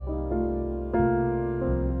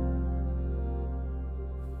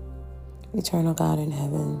Eternal God in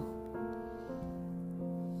heaven,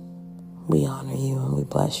 we honor you and we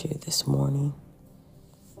bless you this morning.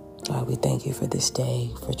 God, we thank you for this day,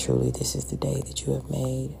 for truly this is the day that you have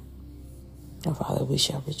made. And Father, we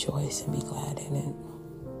shall rejoice and be glad in it.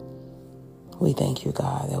 We thank you,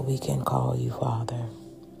 God, that we can call you Father.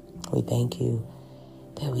 We thank you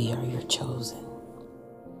that we are your chosen.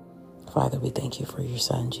 Father, we thank you for your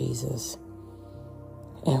Son, Jesus,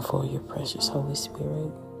 and for your precious Holy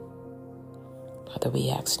Spirit. Father, we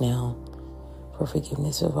ask now for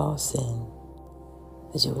forgiveness of all sin,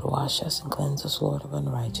 that you would wash us and cleanse us, Lord, of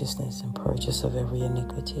unrighteousness and purge us of every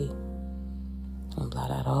iniquity, and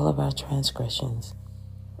blot out all of our transgressions,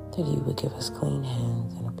 that you would give us clean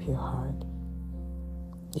hands and a pure heart,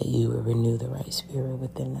 that you would renew the right spirit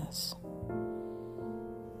within us.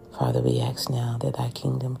 Father, we ask now that thy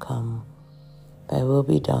kingdom come, thy will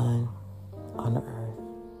be done on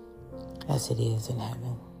earth as it is in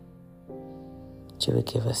heaven. That you would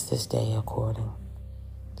give us this day according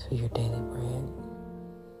to your daily bread.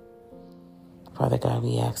 Father God,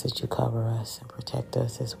 we ask that you cover us and protect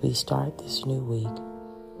us as we start this new week.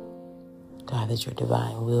 God, that your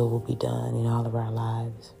divine will be done in all of our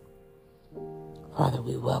lives. Father,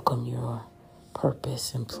 we welcome your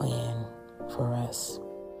purpose and plan for us.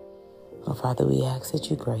 And Father, we ask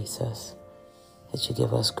that you grace us, that you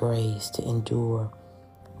give us grace to endure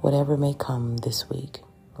whatever may come this week,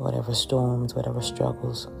 whatever storms, whatever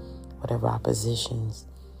struggles, whatever oppositions,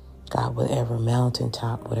 God, whatever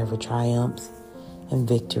mountaintop, whatever triumphs and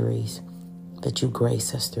victories, that you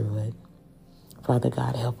grace us through it. Father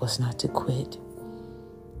God, help us not to quit.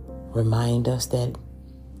 Remind us that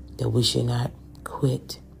we should not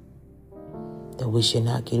quit, that we should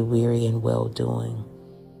not get weary in well-doing,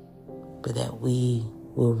 but that we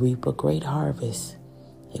will reap a great harvest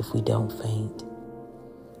if we don't faint.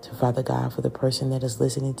 So Father God, for the person that is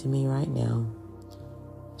listening to me right now,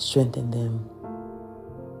 strengthen them,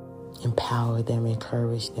 empower them,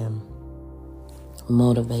 encourage them,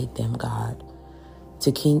 motivate them, God,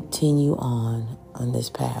 to continue on this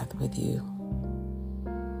path with you.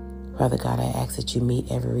 Father God, I ask that you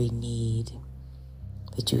meet every need,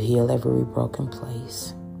 that you heal every broken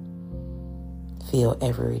place, fill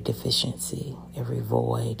every deficiency, every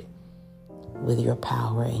void with your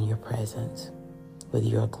power and your presence, with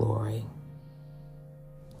your glory.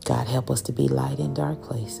 God, help us to be light in dark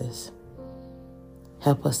places.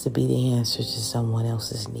 Help us to be the answer to someone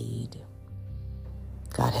else's need.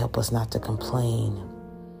 God, help us not to complain,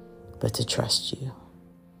 but to trust you.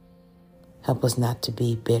 Help us not to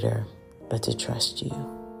be bitter, but to trust you.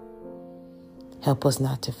 Help us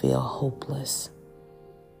not to feel hopeless.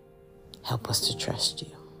 Help us to trust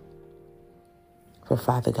you. For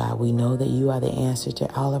Father God, we know that you are the answer to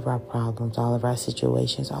all of our problems, all of our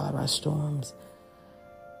situations, all of our storms.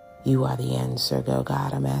 You are the answer,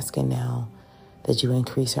 God. I'm asking now that you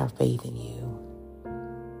increase our faith in you,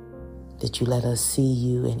 that you let us see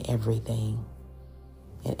you in everything.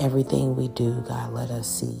 In everything we do, God, let us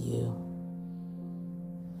see you.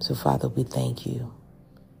 So Father, we thank you.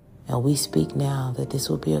 And we speak now that this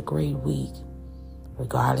will be a great week,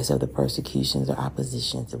 regardless of the persecutions or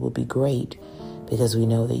oppositions. It will be great because we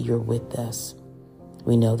know that you're with us.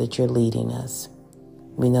 We know that you're leading us.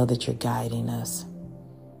 We know that you're guiding us.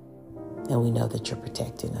 And we know that you're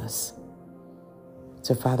protecting us.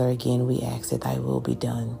 So Father, again, we ask that thy will be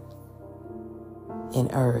done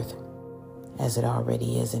in earth as it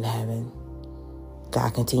already is in heaven.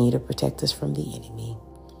 God, continue to protect us from the enemy.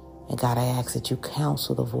 And God, I ask that you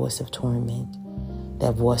counsel the voice of torment,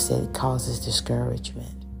 that voice that causes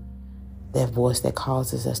discouragement, that voice that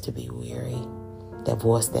causes us to be weary, that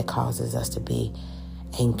voice that causes us to be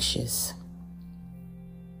anxious.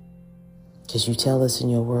 Because you tell us in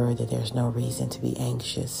your word that there's no reason to be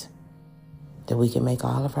anxious, that we can make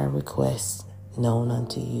all of our requests known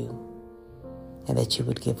unto you, and that you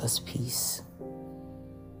would give us peace.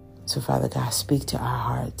 So Father God, speak to our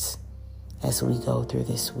hearts as we go through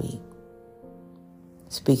this week.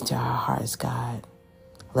 Speak to our hearts, God,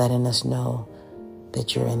 letting us know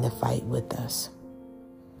that you're in the fight with us.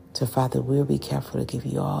 So Father, we'll be careful to give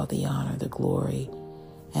you all the honor, the glory,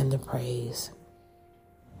 and the praise.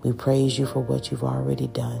 We praise you for what you've already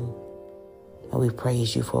done, and we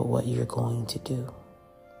praise you for what you're going to do.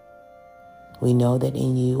 We know that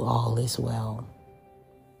in you all is well.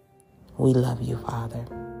 We love you, Father.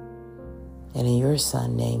 And in your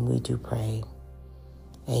Son's name we do pray.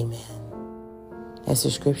 Amen. As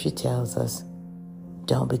the scripture tells us,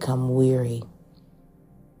 don't become weary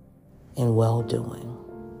in well-doing,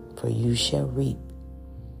 for you shall reap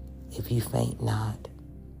if you faint not.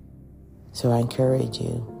 So I encourage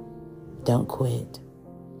you, don't quit.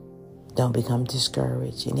 Don't become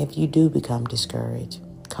discouraged. And if you do become discouraged,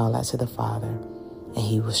 call out to the Father and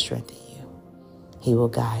He will strengthen you. He will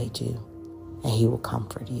guide you and He will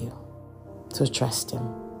comfort you. So trust Him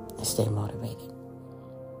and stay motivated.